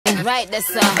Right,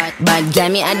 that's but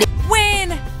Jamie and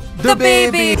Win the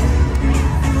baby.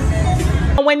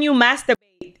 When you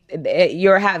masturbate,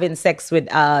 you're having sex with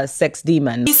sex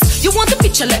demons. You want the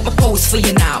picture? Let me pose for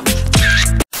you now.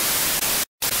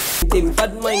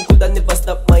 Bad mind could never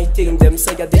stop my thing. Them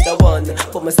say I did a one,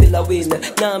 but me still a win.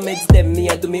 Now makes them me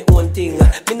I do me own thing.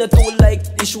 Me not too like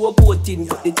the show potin.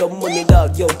 Put the dumb money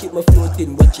dog, yo, keep me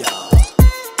floating. Watch ya.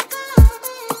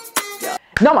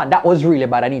 No man, that was really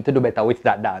bad. I need to do better with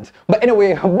that dance. But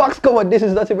anyway, box cover, this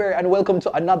is Duttyberry and welcome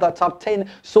to another top 10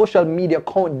 social media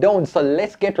countdown. So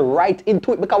let's get right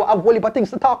into it because I have a whole heap of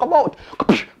things to talk about.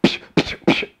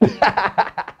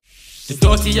 The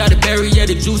dirty are the berry, yeah,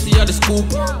 the juicy are the scoop.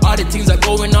 All the things are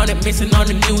going on and missing on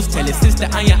the news. Tell your sister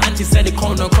and your auntie said the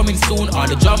countdown coming soon. All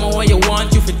the drama what you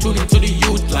want, you fit tune into the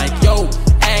youth. Like, yo,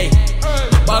 hey,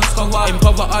 box cover,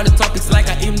 empower all the topics like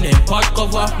a hymn name. Pot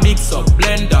cover, mix up,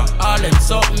 blender, all them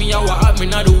something, me, what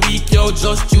happening of the week, yo,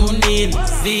 just tune in,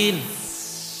 zine.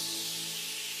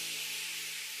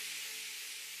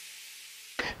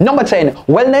 Number 10,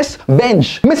 wellness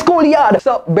bench. Miss Schoolyard.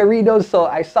 So Burritos, so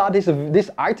I saw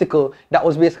this article that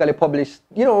was basically published,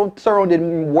 you know,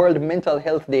 surrounding World Mental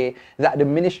Health Day, that the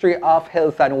Ministry of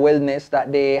Health and Wellness,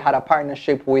 that they had a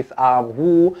partnership with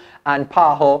WHO and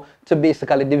PAHO to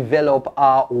basically develop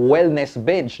a wellness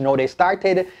bench. Now they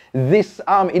started this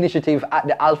initiative at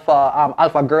the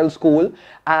Alpha Girls School,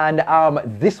 and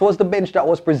this was the bench that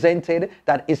was presented,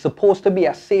 that is supposed to be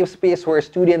a safe space where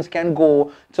students can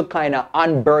go to kind of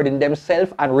unburden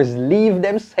themselves and relieve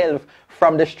themselves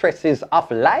from the stresses of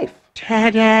life.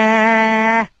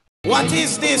 Ta-da! What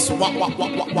is this? What?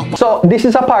 So this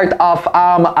is a part of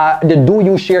the Do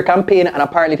You Share campaign, and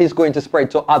apparently it is going to spread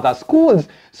to other schools.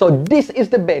 So this is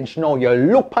the bench. Now you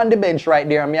look on the bench right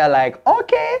there and you're like,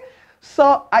 okay,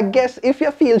 so I guess if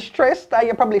you feel stressed or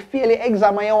you probably feel the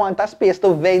exam and you want a space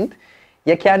to vent,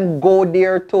 you can go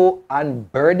there to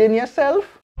unburden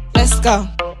yourself. Let's go.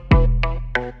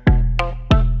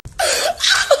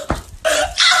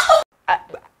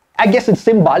 I guess it's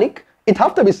symbolic. It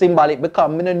have to be symbolic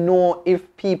because I don't know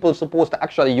if people supposed to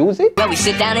actually use it. Well, we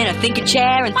sit down in a thinking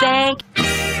chair and think.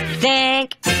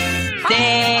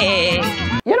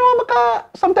 You know, because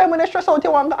sometimes when you stress out, you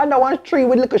want to under one tree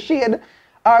with a little shade,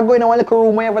 or go in one little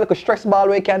room where you have a little stress ball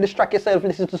where you can distract yourself,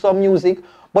 listen to some music.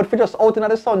 But if you're just out in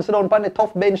the sun, sit down on the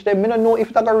tough bench, then I don't know if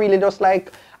it's gonna really just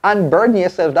like unburden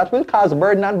yourself. That will cause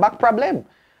burden and back problem.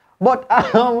 But I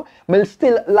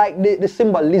still like the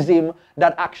symbolism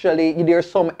that actually there's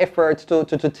some efforts to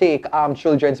take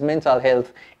children's mental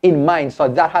health in mind. So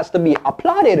that has to be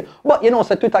applauded. But you know,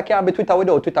 so Twitter can't be Twitter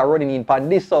without Twitter running in on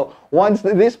this. So once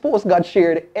this post got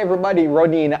shared, everybody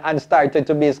run in and started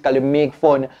to basically make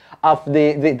fun of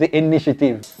the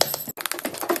initiative.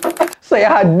 So you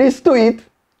had this tweet.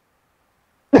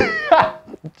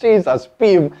 Jesus,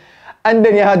 Pim. And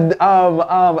then you had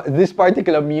this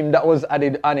particular meme that was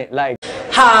added on it, like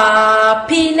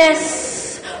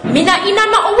happiness, me not in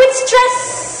no with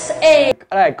stress. Eh.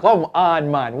 Like, come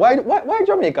on, man. Why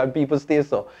Jamaican people stay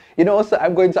so? You know, so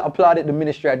I'm going to applaud it, the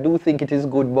ministry. I do think it is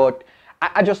good, but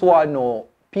I just want to know,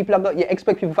 you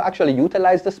expect people to actually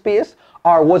utilize the space,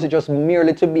 or was it just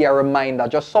merely to be a reminder,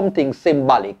 just something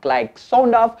symbolic? Like,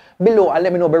 sound off below and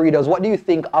let me know, Burritos, what do you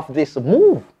think of this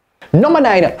move? Number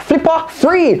 9, Flipper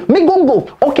 3, Migumbo.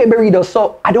 Okay, Burritos,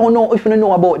 so I don't know if you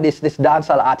know about this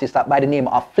dancehall artist by the name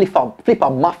of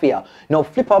Flipper Mafia. Now,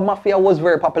 Flipper Mafia was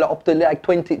very popular up to like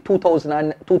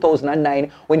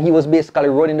 2009 when he was basically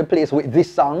running the place with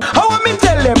this song. How am I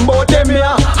tell them about them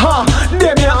here?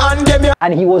 Them here and them here.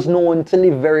 And he was known to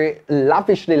live very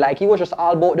lavishly, like he was just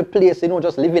all about the place, you know,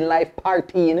 just living life,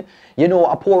 partying, you know,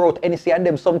 a pour out NC and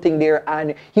them something there.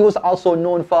 And he was also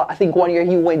known for, I think one year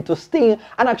he went to Sting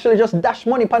and actually just dash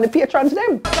money upon the patrons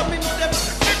them.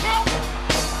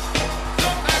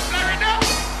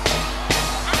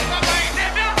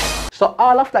 So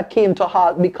all of that came to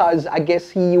halt because I guess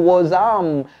he was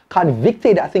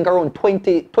convicted, I think around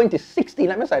 2016.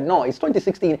 Let me say, no, it's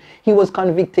 2016. He was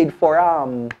convicted for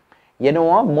you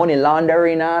know, money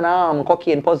laundering and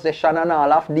cocaine possession and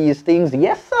all of these things.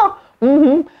 Yes, sir.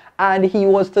 And he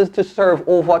was to serve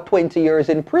over 20 years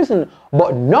in prison.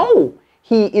 But no,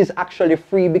 he is actually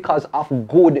free because of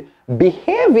good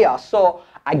behavior. So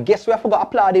I guess we have to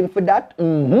applaud him for that.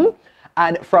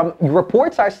 And from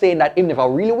reports are saying that he never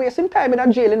really waste him time in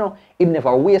a jail, you know. He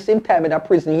never waste him time in a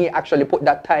prison. He actually put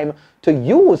that time to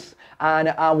use,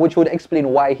 and which would explain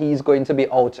why he's going to be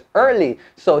out early.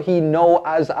 So he now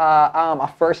has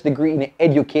a first degree in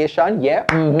education, yeah,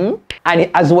 and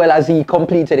as well as he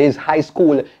completed his high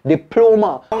school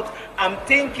diploma. I'm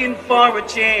thinking for a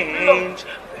change.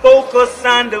 Focus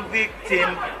on the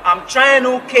victim. I'm trying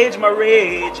to cage my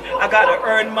rage. I gotta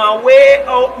earn my way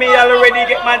out. Me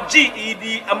already get my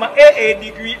GED. I'm a AA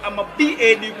degree. I'm a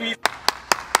BA degree.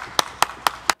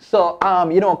 So,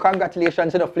 you know,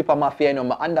 congratulations to the Flipper Mafia. You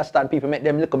know, I understand people make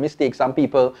them little mistakes and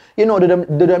people, you know,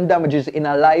 do them damages in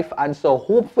a life. And so,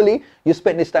 hopefully, you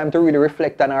spend this time to really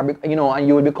reflect and, you know, and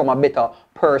you will become a better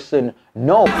person.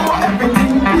 No.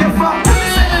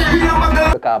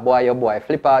 Because, boy, your boy,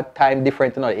 Flipper, time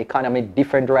different, you know, the economy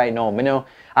different right now. You know,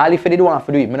 all if you did want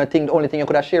to do it, I don't think the only thing you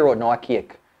could have shared out now a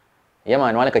cake. Yeah,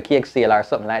 man, one like a cake sale or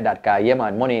something like that. Cause, yeah,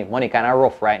 man, money kind of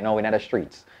rough right now in the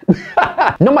streets.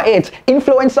 Number 8,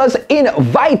 influencers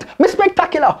invite. Me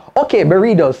spectacular. Okay,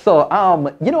 burritos. So,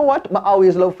 you know what? I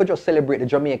always love for just celebrate the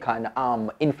Jamaican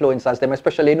influencers. Them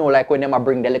especially, you know, like when them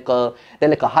bring the little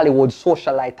Hollywood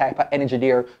socialite type of energy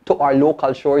there to our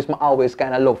local shows. I always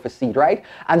kind of love to see it, right?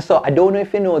 And so, I don't know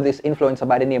if you know this influencer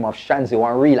by the name of Shanzi,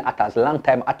 one real actors, long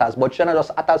time actors, but she not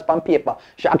just actors on paper.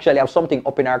 She actually have something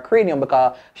up in her cranium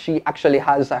because she actually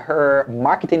has her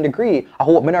marketing degree. I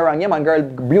hope I'm not wrong. Yeah, man, girl,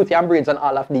 beauty and braids and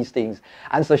all of these things.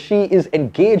 And so she is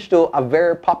engaged to a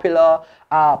very popular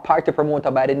party promoter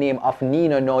by the name of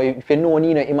Nino. Now, if you know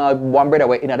Nino, him one brother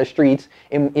were in the streets.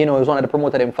 Him, you know, is one of the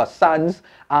promoters them for Sons,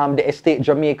 the Estate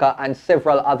Jamaica, and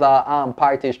several other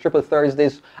parties, Triple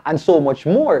Thursdays, and so much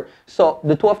more. So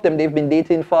the two of them, they've been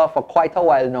dating for quite a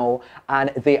while now, and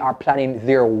they are planning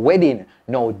their wedding.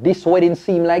 Now, this wedding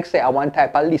seem like, say, a one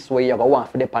type of list where you go want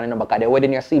for the panel, because the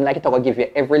wedding you seem like it will give you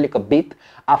every little bit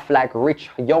of like rich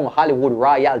young Hollywood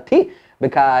royalty.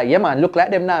 Because, yeah, man, look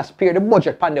like them now spare the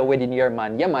budget on the wedding year,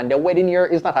 man. Yeah, man, the wedding year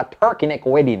is not a turkey neck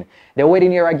wedding. The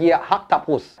wedding year, I give a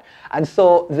octopus. And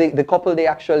so the couple, they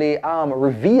actually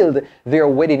revealed their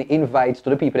wedding invites to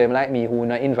the people them like me who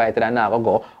not invited and never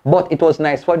go. But it was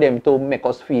nice for them to make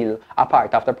us feel a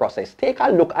part of the process. Take a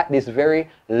look at this very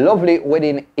lovely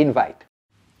wedding invite.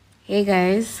 Hey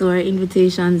guys, so our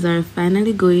invitations are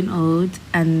finally going out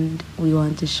and we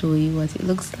want to show you what it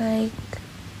looks like.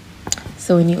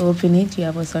 So when you open it, you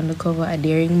have us on the cover, A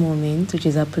Daring Moment, which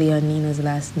is a play on Nina's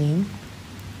last name.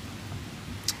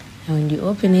 And when you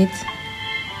open it,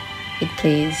 it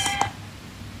plays.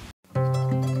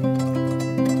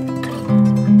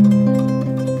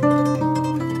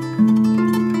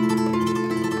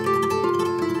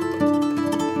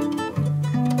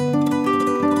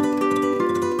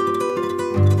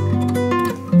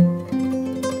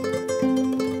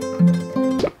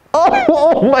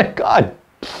 Oh my God.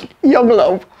 Young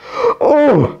love.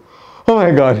 Oh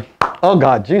my God. Oh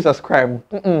God, Jesus Christ.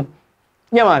 Yeah,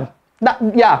 man.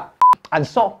 Yeah. And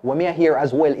so, what we are here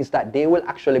as well is that they will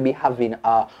actually be having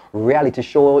a reality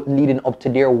show leading up to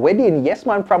their wedding. Yes,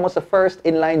 man, from us the first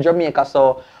in line Jamaica.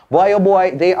 So, boy, oh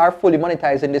boy, they are fully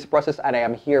monetizing this process, and I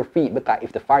am here for it because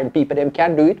if the foreign people them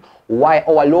can do it, why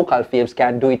our local faves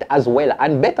can do it as well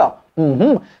and better.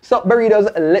 So, burritos,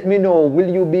 let me know,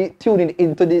 will you be tuning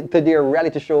into their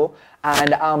reality show?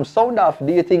 And sound off,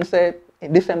 do you think say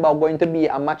December going to be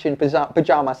a matching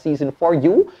pajama season for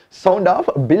you? Sound off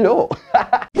below.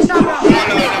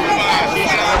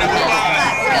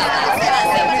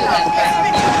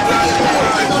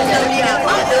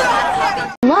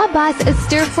 My boss is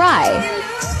stir fry.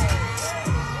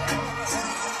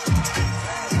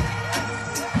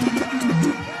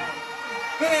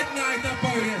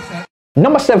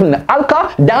 Number 7,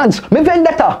 Alka Dance, me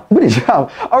vendetta.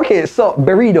 Okay, so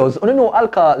burritos. You know,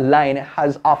 Alkaline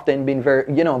has often been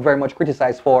very much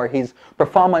criticized for his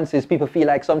performances. People feel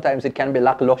like sometimes it can be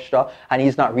lackluster and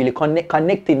he's not really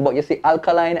connecting. But you see,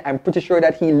 Alkaline, I'm pretty sure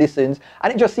that he listens,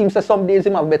 and it just seems that some days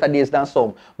he have better days than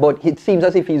some. But it seems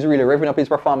as if he's really revving up his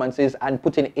performances and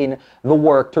putting in the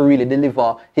work to really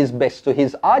deliver his best to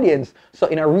his audience. So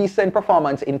in a recent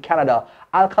performance in Canada,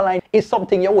 Alkaline is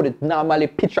something you wouldn't normally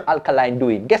picture Alkaline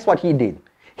doing. Guess what he did?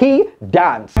 He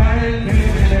danced.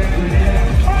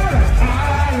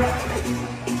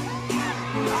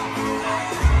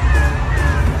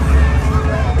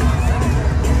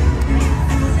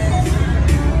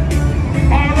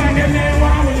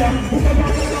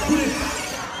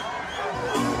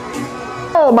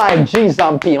 Oh my G's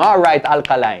and P. Alright,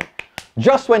 Alkaline.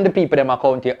 Just when the people them are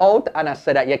counting out and I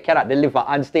said that you cannot deliver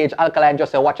on stage, Alkaline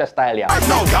just say watch your style here.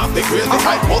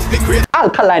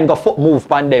 Alkaline go foot move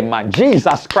on them, man.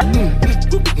 Jesus Christ.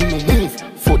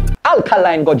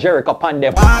 Alkaline go Jericho on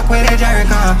them.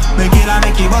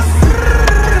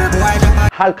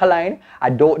 Alkaline, I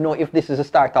don't know if this is the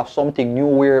start of something new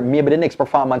where maybe the next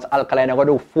performance Alkaline are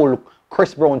gonna do full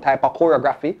Chris Brown type of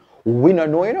choreography. We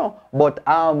don't know, you know. But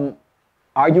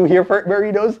Are you here for it,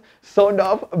 burritos? Sound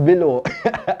off below.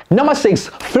 Number 6,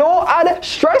 flow add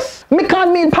stress. Me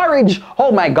can't mean porridge.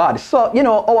 Oh my God. So, you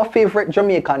know, our favorite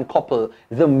Jamaican couple,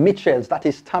 the Mitchells, that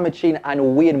is Tammy Chin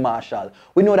and Wade Marshall.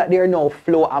 We know that they are now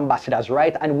flow ambassadors,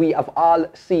 right? And we have all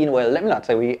seen, well, let me not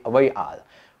say we all.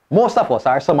 Most of us,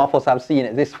 or some of us, have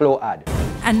seen this flow ad.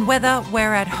 And whether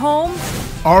we're at home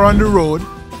or on the road,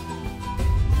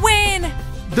 win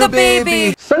the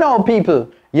baby. So now,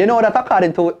 people, you know that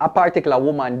according to a particular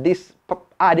woman, this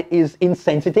ad is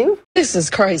insensitive? This is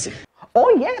crazy. Oh,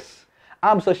 yes.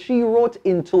 So she wrote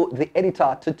into the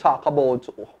editor to talk about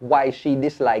why she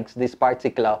dislikes this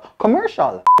particular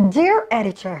commercial. Dear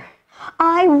editor,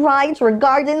 I write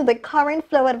regarding the current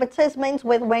flow advertisement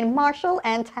with Wayne Marshall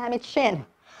and Tammy Chin.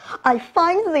 I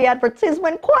find the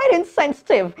advertisement quite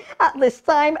insensitive at this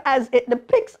time, as it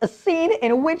depicts a scene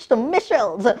in which the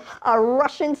Mitchells are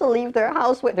rushing to leave their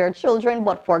house with their children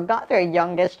but forgot their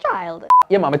youngest child.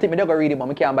 Yeah, ma'am, I think I'm going to read it, but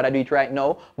I can't bother do it right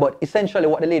now. But essentially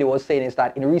what the lady was saying is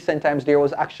that in recent times there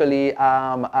was actually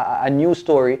a news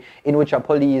story in which a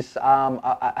police,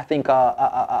 I think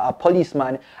a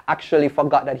policeman actually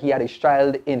forgot that he had his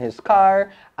child in his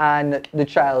car, and the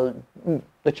child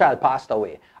passed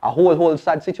away. A whole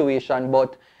sad situation,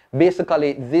 but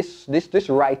basically this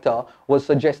writer was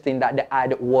suggesting that the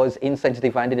ad was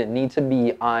insensitive and didn't need to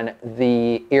be on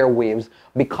the airwaves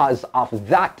because of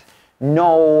that.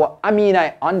 No, I mean,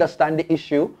 I understand the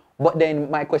issue, but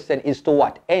then my question is to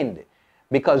what end?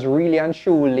 Because really and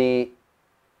truly,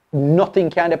 nothing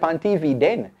can happen on TV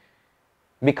then.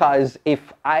 Because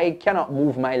if I cannot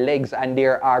move my legs and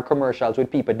there are commercials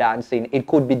with people dancing, it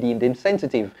could be deemed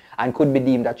insensitive and could be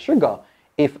deemed a trigger.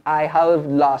 If I have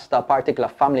lost a particular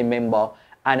family member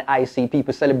and I see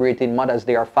people celebrating Mother's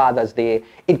Day or Father's Day,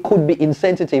 it could be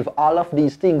insensitive, all of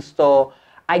these things. So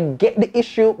I get the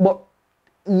issue, but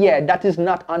yeah, that is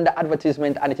not on the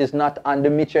advertisement and it is not on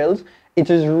the Mitchells. It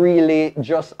is really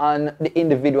just on the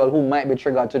individual who might be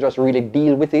triggered to just really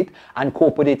deal with it and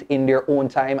cope with it in their own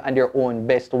time and their own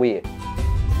best way.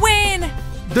 Win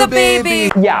the baby.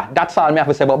 Yeah, that's all I have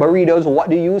to say about burritos. What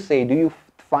do you say? Do you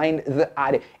find the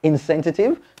ad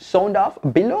insensitive? Sound off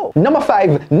below. Number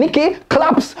 5, Nicki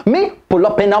claps me. Pull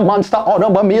up in a monster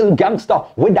automobile gangster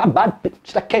with a bad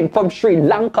bitch that came from Sri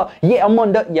Lanka. Yeah, I'm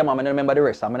on the... Yeah, mom, I don't remember the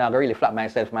rest. I'm gonna really flap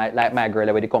myself like my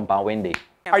girl with the compound Wendy.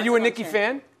 Are you a Nicki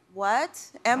fan?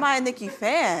 What? Am I a Nicki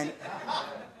fan?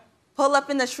 Pull up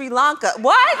in the Sri Lanka.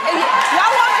 What?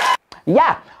 Y'all want me?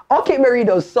 Yeah. Okay,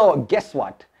 burritos. So guess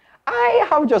what? I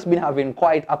have just been having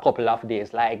quite a couple of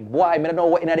days. Like, boy, I don't know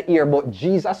what in the ear, but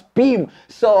Jesus beam.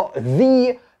 So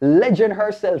the legend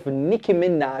herself, Nicki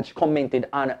Minaj, commented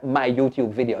on my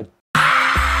YouTube video.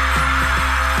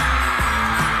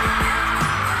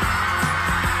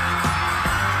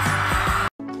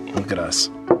 look at us.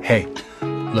 Hey,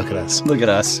 look at us. Look at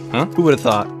us. Huh? Who would have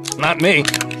thought? Not me.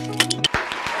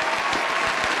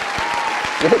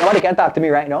 You think nobody can talk to me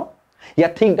right now? You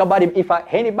think nobody,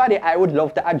 anybody I would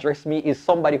love to address me is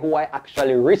somebody who I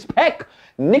actually respect?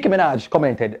 Nicki Minaj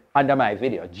commented under my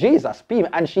video. Jesus,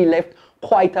 and she left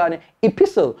quite an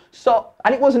epistle. So,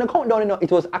 and it wasn't a countdown, you know,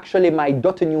 it was actually my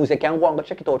Dutty news. You can go and go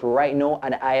check it out right now,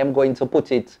 and I am going to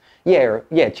put it, yeah,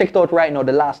 check it out right now,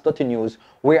 the last Dutty news,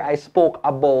 where I spoke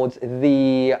about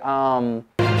the,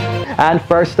 And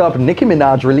first up, Nicki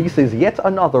Minaj releases yet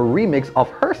another remix of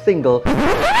her single,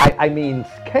 I mean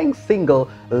Skank's single,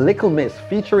 Little Miss,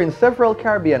 featuring several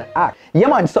Caribbean acts. Yeah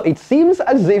man, so it seems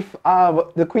as if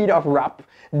the queen of rap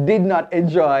did not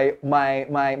enjoy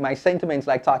my sentiments,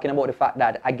 like talking about the fact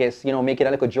that, I guess, you know, making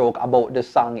a little joke about the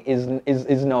song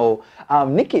is now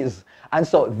Nicki's. And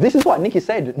so this is what Nicki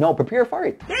said. Now prepare for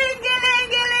it.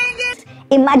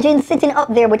 Imagine sitting up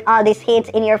there with all this hate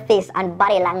in your face and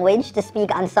body language to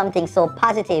speak on something so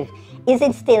positive. Is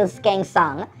it still Skank's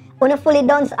song? Una fully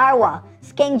duns Arwa.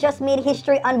 Skank just made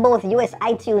history on both US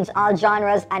iTunes, all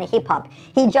genres, and hip-hop.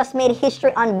 He just made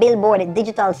history on Billboard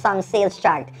Digital Song Sales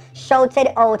Chart, shouted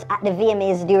out at the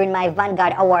VMAs during my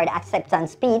Vanguard Award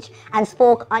acceptance speech, and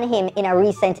spoke on him in a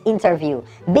recent interview.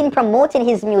 Been promoting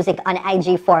his music on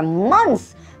IG for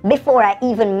months before I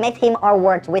even met him or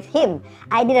worked with him.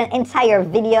 I did an entire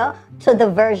video to the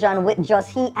version with just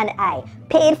he and I,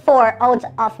 paid for out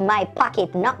of my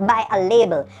pocket, not by a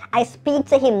label. I speak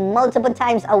to him multiple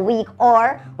times a week.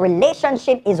 Our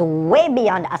relationship is way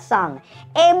beyond a song.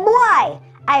 Hey boy,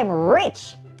 I'm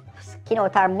rich. Skin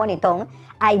out our money tongue.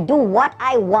 I do what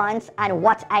I want and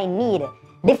what I need.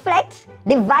 Deflect,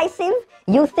 divisive.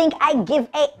 You think I give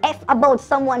a F about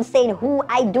someone saying who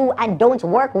I do and don't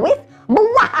work with?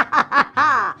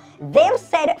 They've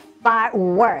said far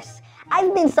worse.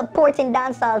 I've been supporting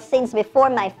dancehall since before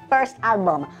my first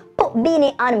album. Put put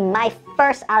Beanie on my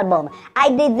first album. I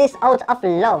did this out of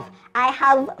love I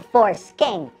have for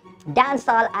Skeng,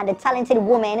 dancehall, and the talented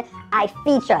woman I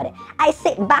featured. I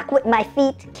sit back with my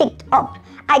feet kicked up.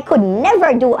 I could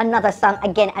never do another song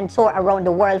again and tour around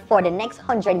the world for the next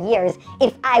 100 years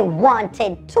if I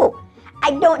wanted to.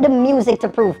 I don't do music to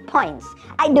prove points.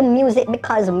 I do music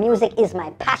because music is my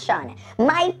passion,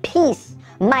 my peace,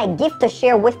 my gift to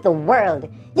share with the world.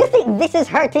 You think this is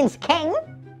hurting Skeng?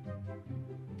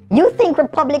 You think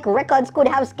Republic Records could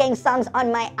have Skeng songs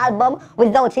on my album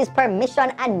without his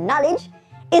permission and knowledge?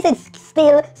 Is it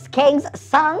still Skeng's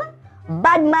song?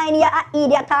 Bad man ya a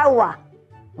idiot arwa.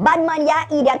 Bad man ya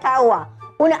a idiot arwa.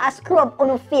 Una a scrub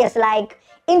on face like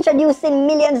introducing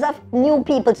millions of new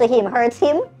people to him hurts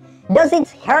him? Does it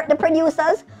hurt the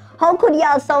producers? How could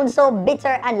y'all sound so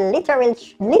bitter and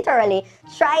literally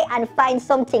try and find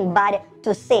something bad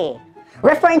to say?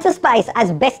 Referring to Spice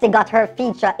as Bestie got her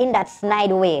feature in that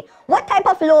snide way. What type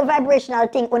of low vibrational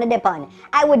thing una depon?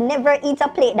 I would never eat a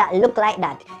plate that look like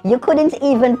that. You couldn't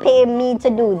even pay me to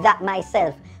do that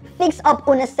myself. Fix up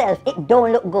una self, it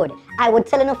don't look good. I would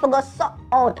tell you to go suck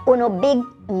out una big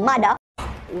mother.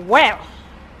 Well.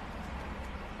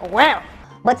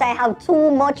 But I have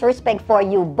too much respect for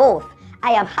you both.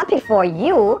 I am happy for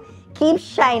you. Keep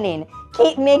shining.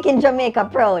 Keep making Jamaica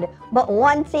proud. But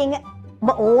one thing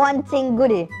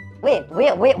goodie. Wait,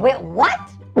 what?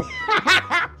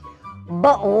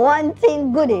 But one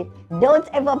thing goodie. Don't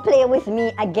ever play with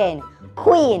me again.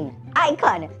 Queen,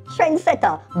 icon,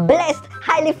 trendsetter, blessed,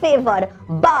 highly favored,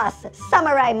 boss,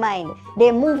 samurai mind.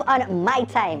 They move on my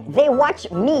time. They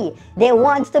watch me. They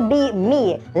want to be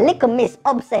me. Lick miss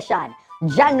obsession.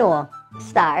 Jano,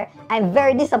 star, I'm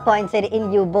very disappointed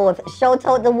in you both. Shout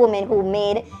out the woman who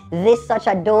made this such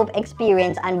a dope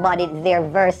experience and embodied their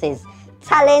verses.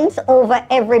 Talent over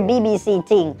every BBC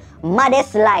thing.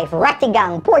 Modest life,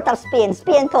 Rattigang, Port of Spain,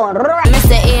 Spain Town.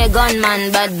 Mr. A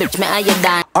gunman, bad bitch, me are you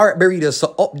done? Alright, Burritos,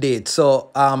 so update. So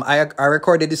I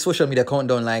recorded this social media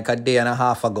countdown like a day and a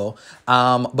half ago.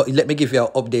 But let me give you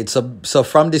an update. So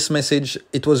from this message,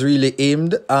 it was really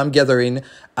aimed gathering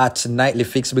at Nightly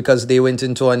Fix because they went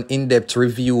into an in-depth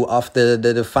review of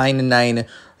the Fine 9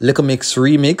 Little Mix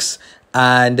remix,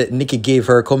 and Nicki gave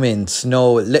her comments. Now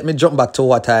let me jump back to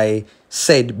what I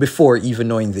said before even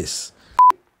knowing this.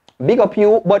 Big up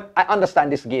you, but I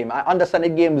understand this game. I understand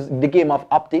the game of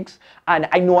optics, and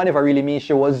I know I never really mean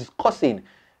she was cussing.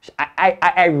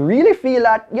 I really feel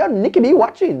that Nicki be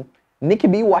watching. Nicki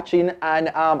be watching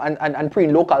and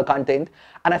putting local content,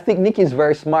 and I think Nicki is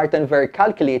very smart and very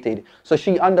calculated. So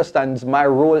she understands my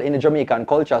role in the Jamaican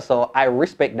culture, so I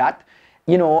respect that.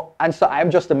 And so I'm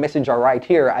just a messenger right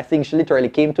here. I think she literally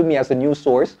came to me as a news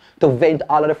source to vent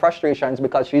all of the frustrations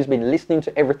because she's been listening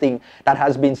to everything that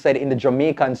has been said in the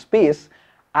Jamaican space,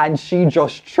 and she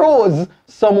just chose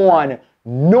someone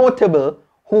notable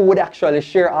who would actually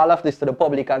share all of this to the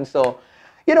public. And so,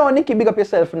 Nicki, big up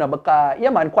yourself now because,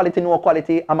 yeah man, quality no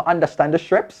quality. I'm understand the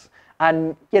strips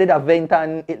and get it a vent,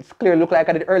 and it's clear look like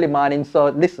I did early morning. So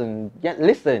listen,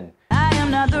 listen. I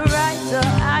am not the writer,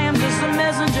 I am just a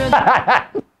messenger.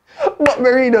 But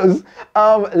Burritos,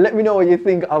 let me know what you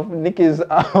think of Nicki's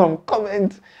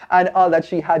comment and all that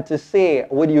she had to say.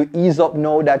 Would you ease up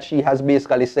now that she has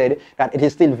basically said that it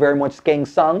is still very much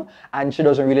Skeng's song, and she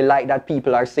doesn't really like that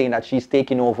people are saying that she's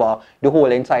taking over the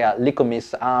whole entire Little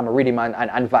Miss rhythm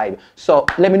and vibe. So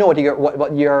let me know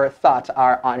what your thoughts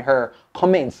are on her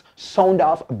comments. Sound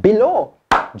off below.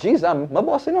 Jeez, my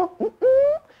boss,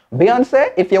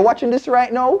 Beyonce, if you're watching this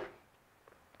right now,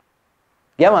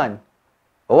 yeah man,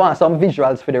 I want some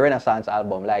visuals for the Renaissance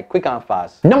album, like quick and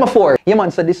fast. Number 4, yeah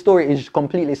man, so this story is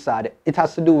completely sad. It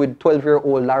has to do with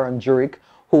 12-year-old Lauren Jurek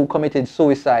who committed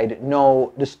suicide.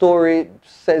 Now, the story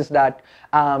says that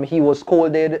he was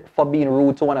scolded for being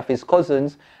rude to one of his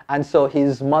cousins, and so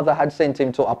his mother had sent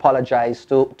him to apologize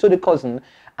to the cousin.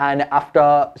 And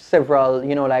after several,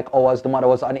 hours, the mother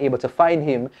was unable to find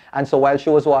him. And so while she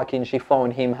was walking, she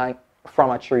found him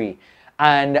from a tree.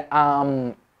 And,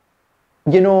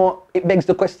 it begs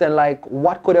the question, like,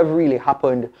 what could have really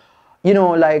happened,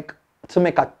 to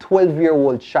make a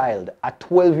 12-year-old child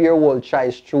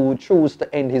choose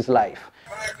to end his life?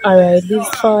 Alright, this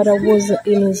father was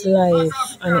in his life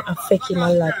and it affected him a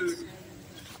lot.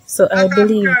 So I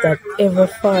believe that every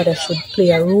father should play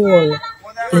a role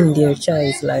in their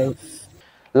child's life.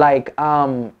 Like,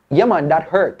 yeah man, that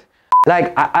hurt.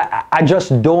 Like, I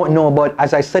just don't know, but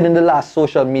as I said in the last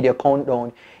social media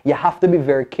countdown, you have to be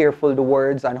very careful the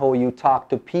words and how you talk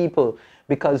to people,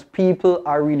 because people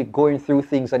are really going through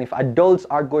things, and if adults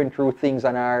are going through things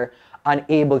and are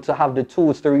unable to have the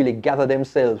tools to really gather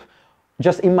themselves,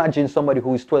 just imagine somebody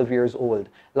who is 12 years old.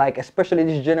 Like, especially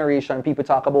this generation, people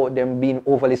talk about them being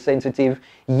overly sensitive.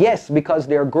 Yes, because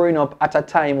they're growing up at a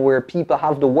time where people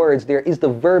have the words, there is the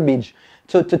verbiage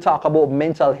to talk about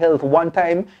mental health. One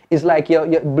time, it's like your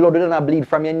blood doesn't bleed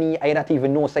from your knee, and you don't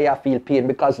even know, say you feel pain,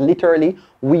 because literally,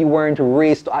 we weren't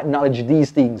raised to acknowledge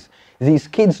these things. These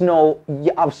kids now,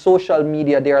 you have social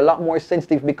media, they're a lot more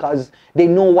sensitive because they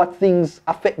know what things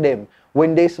affect them.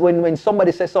 When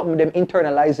somebody says something, them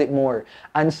internalize it more.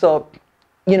 And so,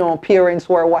 you know, parents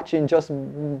who are watching, just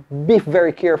be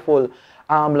very careful,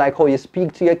 like how you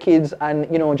speak to your kids, and,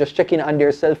 you know, just checking on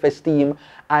their self-esteem,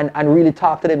 and really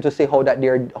talk to them to see how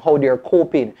they're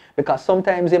coping. Because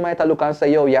sometimes they might look and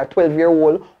say, yo, you're a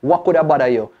 12-year-old, what could have bother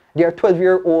you? There are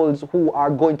 12-year-olds who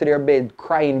are going to their bed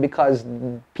crying because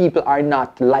people are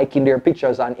not liking their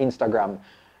pictures on Instagram.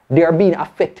 They are being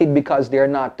affected because they're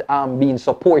not being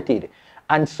supported.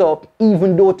 And so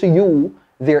even though to you,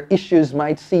 their issues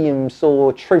might seem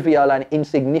so trivial and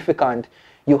insignificant,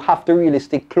 you have to really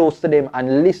stick close to them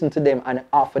and listen to them and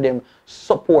offer them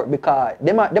support, because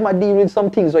they might deal with some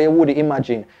things that you wouldn't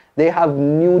imagine. They have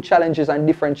new challenges and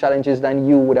different challenges than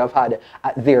you would have had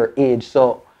at their age.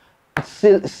 So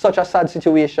it's such a sad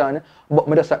situation, but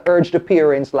I just urge the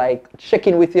parents, like, check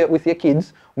in with your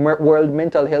kids. World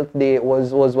Mental Health Day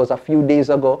was a few days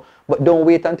ago, but don't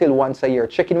wait until once a year.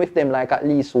 Check in with them like at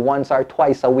least once or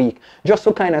twice a week, just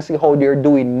to kind of see how they're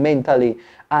doing mentally,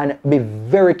 and be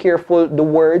very careful the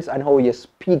words and how you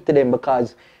speak to them,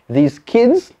 because these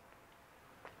kids,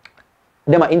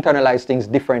 they might internalize things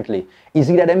differently. It's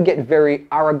either them get very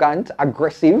arrogant,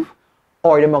 aggressive,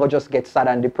 or they might just get sad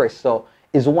and depressed. So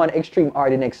is one extreme or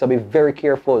the next, so be very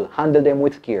careful. Handle them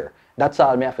with care. That's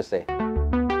all I have to say.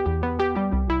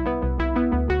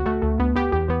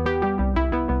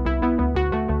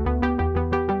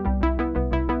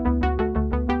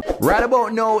 Right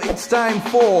about now, it's time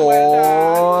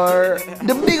for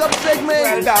the big up segment.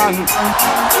 Well done.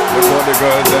 Look all the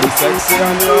girls, them sexy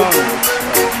and young.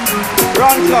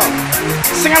 Run club,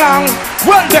 sing along.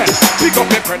 Well then, pick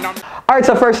up your friend. Alright,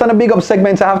 so first on the big up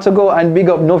segment, I have to go and big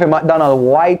up Novi McDonald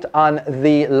White on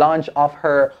the launch of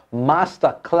her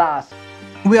master class.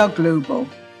 We are global.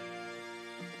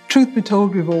 Truth be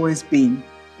told, we've always been.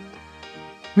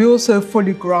 We also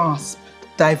fully grasp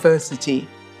diversity.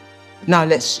 Now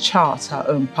let's chart our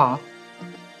own path.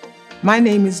 My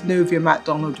name is Novia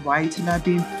MacDonald White, and I've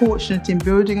been fortunate in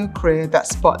building a career that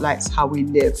spotlights how we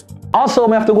live. Also,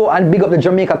 I have to go and big up the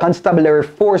Jamaica Constabulary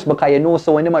Force, because you know,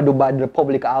 so when they do bad, the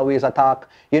public always attack,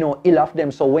 you know, ill of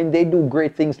them. So when they do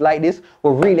great things like this,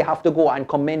 we really have to go and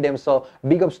commend them. So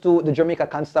big ups to the Jamaica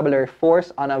Constabulary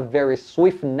Force on a very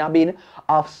swift nabbing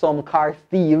of some car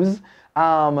thieves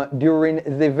during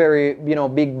the very, you know,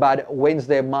 big bad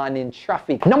Wednesday morning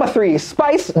traffic. Number 3,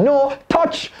 Spice No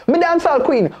Touch, my dancehall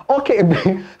queen.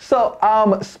 Okay, so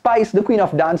Spice, the queen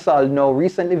of dancehall, now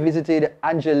recently visited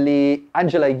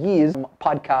Angela Yee's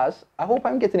podcast. I hope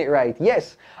I'm getting it right.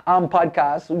 Yes,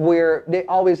 podcast where they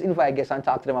always invite guests and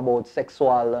talk to them about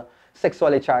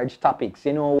sexually charged topics,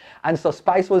 you know. And so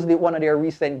Spice was one of their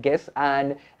recent guests,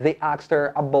 and they asked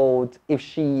her about if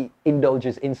she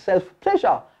indulges in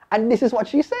self-pleasure. And this is what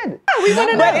she said. We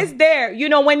want to know. But it's there. You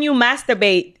know, when you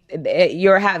masturbate,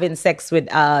 you're having sex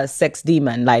with a sex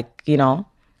demon, like, you know.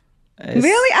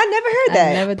 Really? I never heard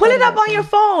that. Pull it up on your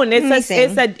phone.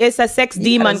 It's a sex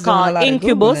demon called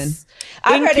Incubus.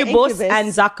 Incubus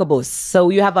and Succubus.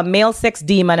 So you have a male sex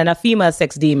demon and a female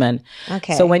sex demon.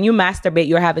 Okay. So when you masturbate,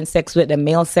 you're having sex with a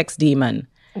male sex demon.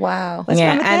 Wow.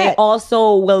 Yeah, and it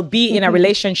also will be in a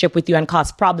relationship with you and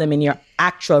cause problem in your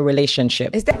actual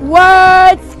relationship. Is that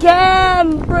what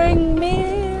scam bring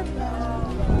me?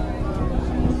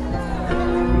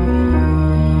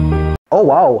 Oh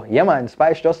wow, yeah man,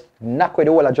 Spice just knocked with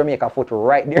the whole of Jamaica foot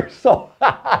right there. So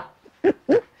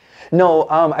no,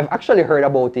 I've actually heard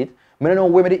about it. I don't know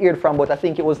where they heard from, but I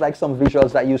think it was like some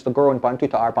visuals that used to go on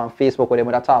Twitter or on Facebook where they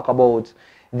would talk about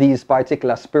these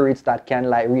particular spirits that can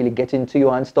like really get into you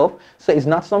and stuff. So it's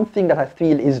not something that I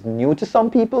feel is new to some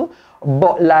people,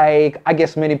 but like I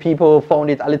guess many people found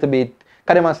it a little bit,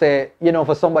 can I say, you know,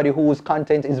 for somebody whose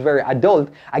content is very adult,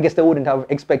 I guess they wouldn't have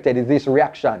expected this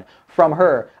reaction from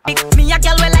her.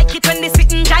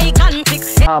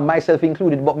 Myself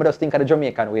included, but I just think of the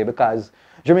Jamaican way, because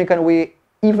Jamaican way,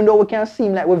 even though we can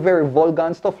seem like we're very vulgar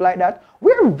and stuff like that,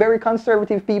 we're very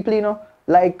conservative people, you know.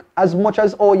 Like, as much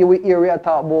as all you will hear we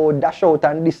talk about dash out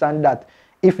and this and that,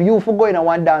 if you for go in a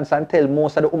one dance and tell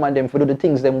most of the women them for do the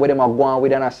things them where them are going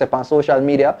with and accept on social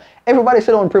media, everybody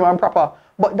sit down prim and proper.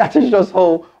 but that is just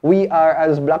how we are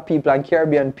as black people and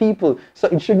Caribbean people. So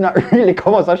it should not really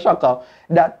come as a shocker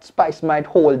that Spice might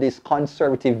hold this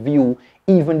conservative view,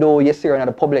 even though you see her in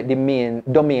the public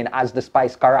domain as the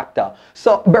Spice character.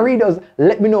 So Burritos,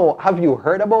 let me know, have you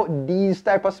heard about these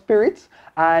type of spirits?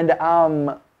 And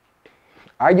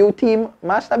are you team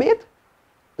masturbate?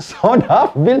 Sound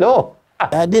off below.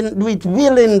 I didn't do it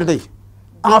willingly,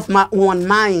 of my own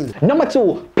mind. Number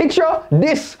 2, picture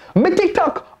this, me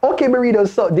TikTok. Okay, Burritos,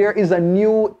 so there is a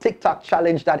new TikTok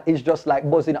challenge that is just like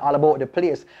buzzing all about the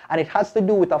place, and it has to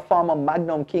do with a former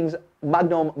Magnum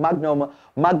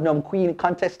Queen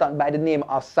contestant by the name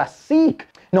of Sasik.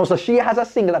 Now, so she has a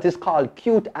single that is called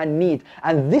Cute and Neat,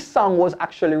 and this song was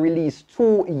actually released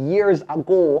 2 years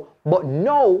ago, but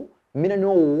now, me don't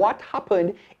know what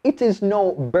happened. It is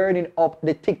now burning up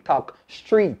the TikTok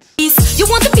streets. You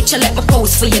want a picture, let me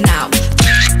pose for you now.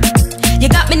 You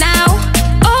got me now.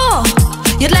 Oh,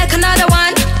 you'd like another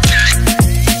one?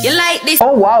 You like this?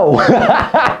 Oh wow.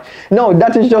 No,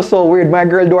 that is just so weird. My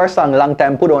girl do her song long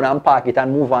time, put on and park it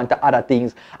and move on to other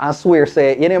things and swear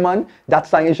say, you know man, that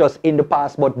song is just in the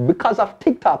past. But because of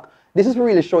TikTok, this is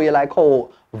really show you like how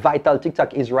vital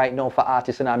TikTok is right now for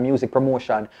artists and our music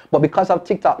promotion. But because of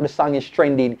TikTok, the song is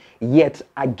trending yet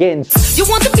again. You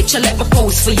want a picture, let me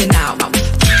pose for you now.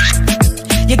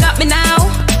 You got me now.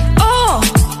 Oh,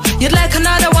 you'd like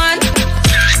another one?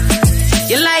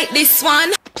 You like this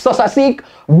one? So Sasik,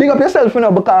 big up yourself, you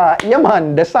know, because yeah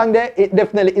man, the song there, it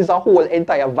definitely is a whole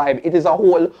entire vibe. It is a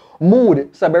whole mood.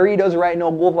 So Burritos right now,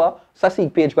 go over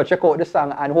Sasik page, go check out the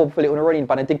song, and hopefully you're running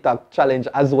for the TikTok challenge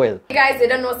as well. Hey guys, you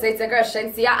don't know, so it's a girl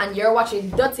Shensia, and you're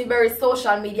watching Duttyberry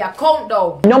social media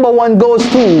countdown. Number 1 goes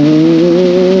to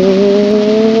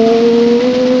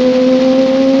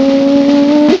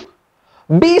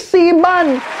BC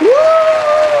Ban. Woo!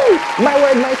 My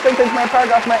word, my sentence, my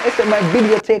paragraph, my essay, my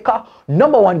video taker.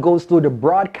 Number 1 goes to the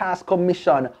Broadcast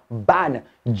Commission ban.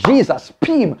 Jesus,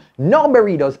 Pim. No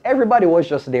Burritos. Everybody was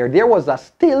just there. There was a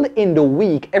still in the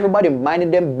week. Everybody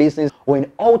minding them business.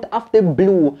 When out of the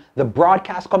blue, the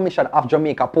Broadcast Commission of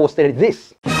Jamaica posted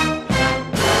this.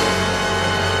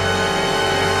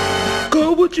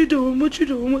 God, what you doing? What you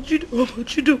doing? What you doing?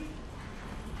 What you doing?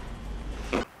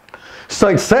 So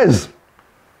it says,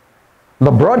 the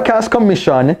Broadcast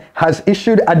Commission has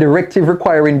issued a directive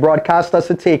requiring broadcasters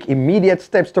to take immediate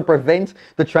steps to prevent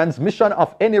the transmission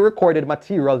of any recorded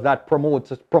material that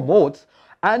promotes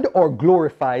and or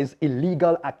glorifies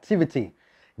illegal activity.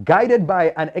 Guided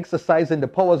by and exercising the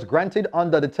powers granted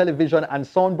under the television and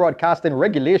sound broadcasting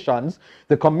regulations,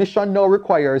 the Commission now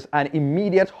requires an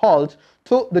immediate halt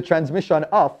to the transmission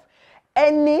of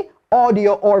any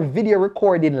audio or video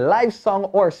recording, live song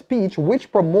or speech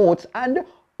which promotes and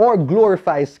or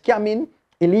glorifies scamming,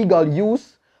 illegal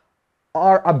use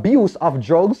or abuse of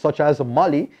drugs such as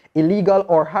Molly, illegal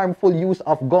or harmful use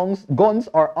of guns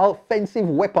or offensive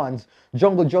weapons,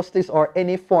 jungle justice or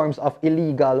any forms of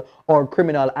illegal or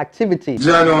criminal activity.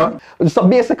 So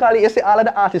basically, you see all of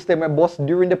the artists they were bust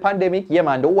during the pandemic, yeah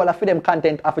man, the whole of them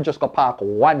content have to just go park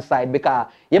one side because,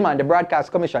 yeah man, the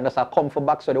Broadcast Commission does come for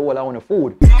back so the whole of the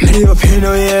food.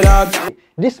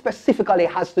 This specifically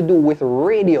has to do with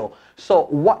radio. So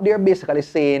what they're basically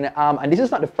saying, and this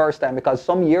is not the first time because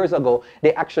some years ago,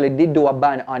 they actually did do a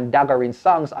ban on daggering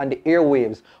songs on the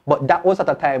airwaves. But that was at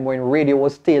a time when radio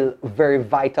was still very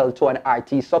vital to an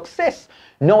artist's success.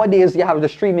 Nowadays, you have the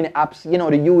streaming apps, you know,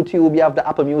 the YouTube, you have the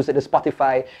Apple Music, the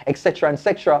Spotify, etc.,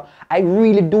 etc. I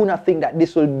really do not think that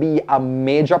this will be a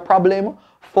major problem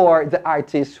for the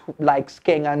artists like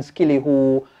Skeng and Skilly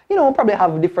who, you know, probably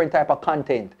have different type of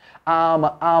content.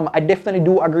 I definitely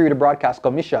do agree with the Broadcast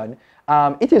Commission.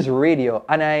 It is radio,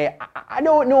 and I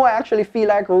don't know, I actually feel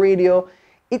like radio,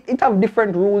 it have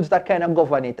different rules that kind of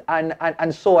govern it,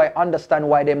 and so I understand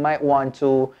why they might want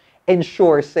to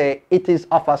ensure, say, it is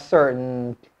of a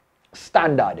certain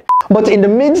standard. But in the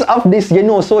midst of this, you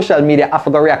know, social media, I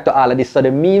forgot to react to all of this, so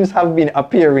the memes have been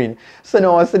appearing. So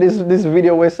now I see this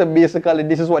video where so basically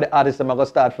this is what the artists are going to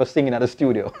start for singing at the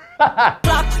studio. Clap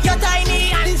your tiny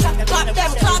hands, clap them,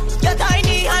 clap your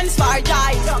tiny hands for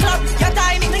joy. Clap your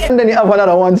tiny hands. And then you have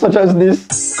another one such as this.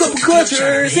 Couple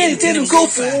cultures, anything to go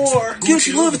for.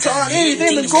 Gucci, Louis Vuitton,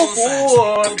 anything to go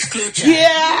for.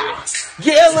 Yeah,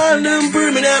 yeah, London,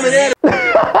 Birmingham, and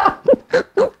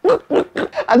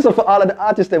And so for all of the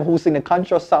artists who sing the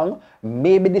contra song,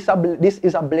 maybe this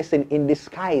is a blessing in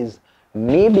disguise.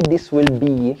 Maybe this will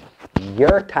be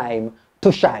your time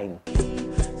to shine.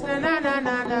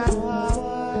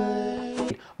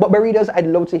 But Berries, I'd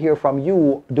love to hear from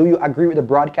you. Do you agree with the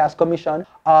Broadcast Commission?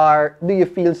 Or do you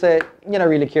feel, say, you don't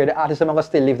really care, the artists are going to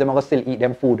still live, they're going to still eat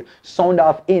them food? Sound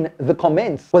off in the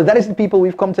comments. Well, that is the people.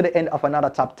 We've come to the end of another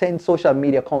Top 10 social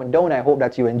media countdown. I hope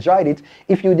that you enjoyed it.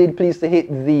 If you did, please to hit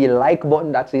the like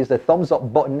button, that is the thumbs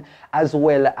up button, as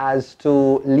well as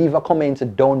to leave a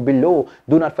comment down below.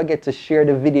 Do not forget to share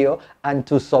the video and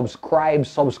to subscribe.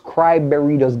 Subscribe,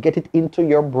 Berries. Get it into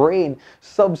your brain.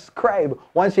 Subscribe.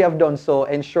 Once you have done so,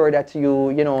 ensure that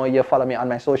you follow me on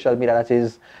my social media. That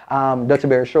is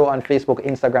TheDuttyBerryShow on Facebook,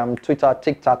 Instagram, Twitter,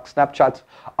 TikTok, Snapchat,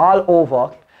 all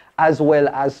over, as well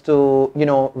as to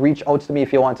reach out to me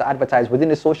if you want to advertise within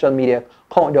the social media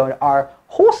countdown or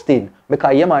hosting,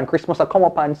 because yeah man, Christmas will come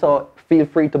up, and so feel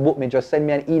free to book me. Just send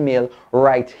me an email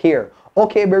right here.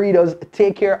 Okay, Berries,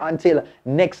 take care until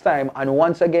next time, and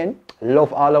once again,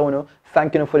 love all of you.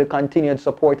 Thank you for the continued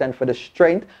support and for the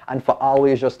strength and for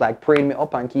always just like praying me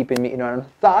up and keeping me in your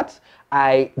thoughts.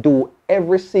 I do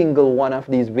every single one of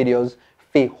these videos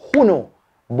for Huno.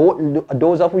 Both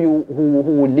those of you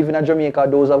who live in Jamaica,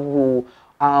 those of you who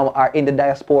are in the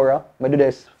diaspora. I do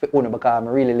this for Huno because I'm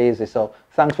really lazy. So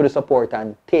thanks for the support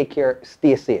and take care.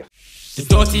 Stay safe. The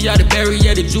dirty are the berry,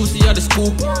 yeah, the juicy are the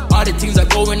scoop. All the things are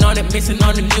going on and missing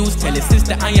on the news. Tell your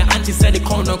sister and your auntie said the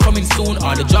countdown coming soon.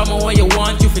 All the drama what you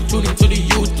want, you fit tune into the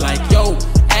youth. Like, yo,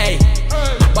 hey,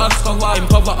 box cover,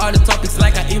 cover all the topics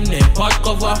like a hymn name. Pot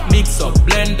cover, mix up,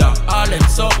 blender, all them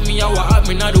suck me, how I have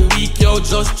me not a week, yo,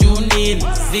 just tune in,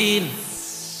 zine.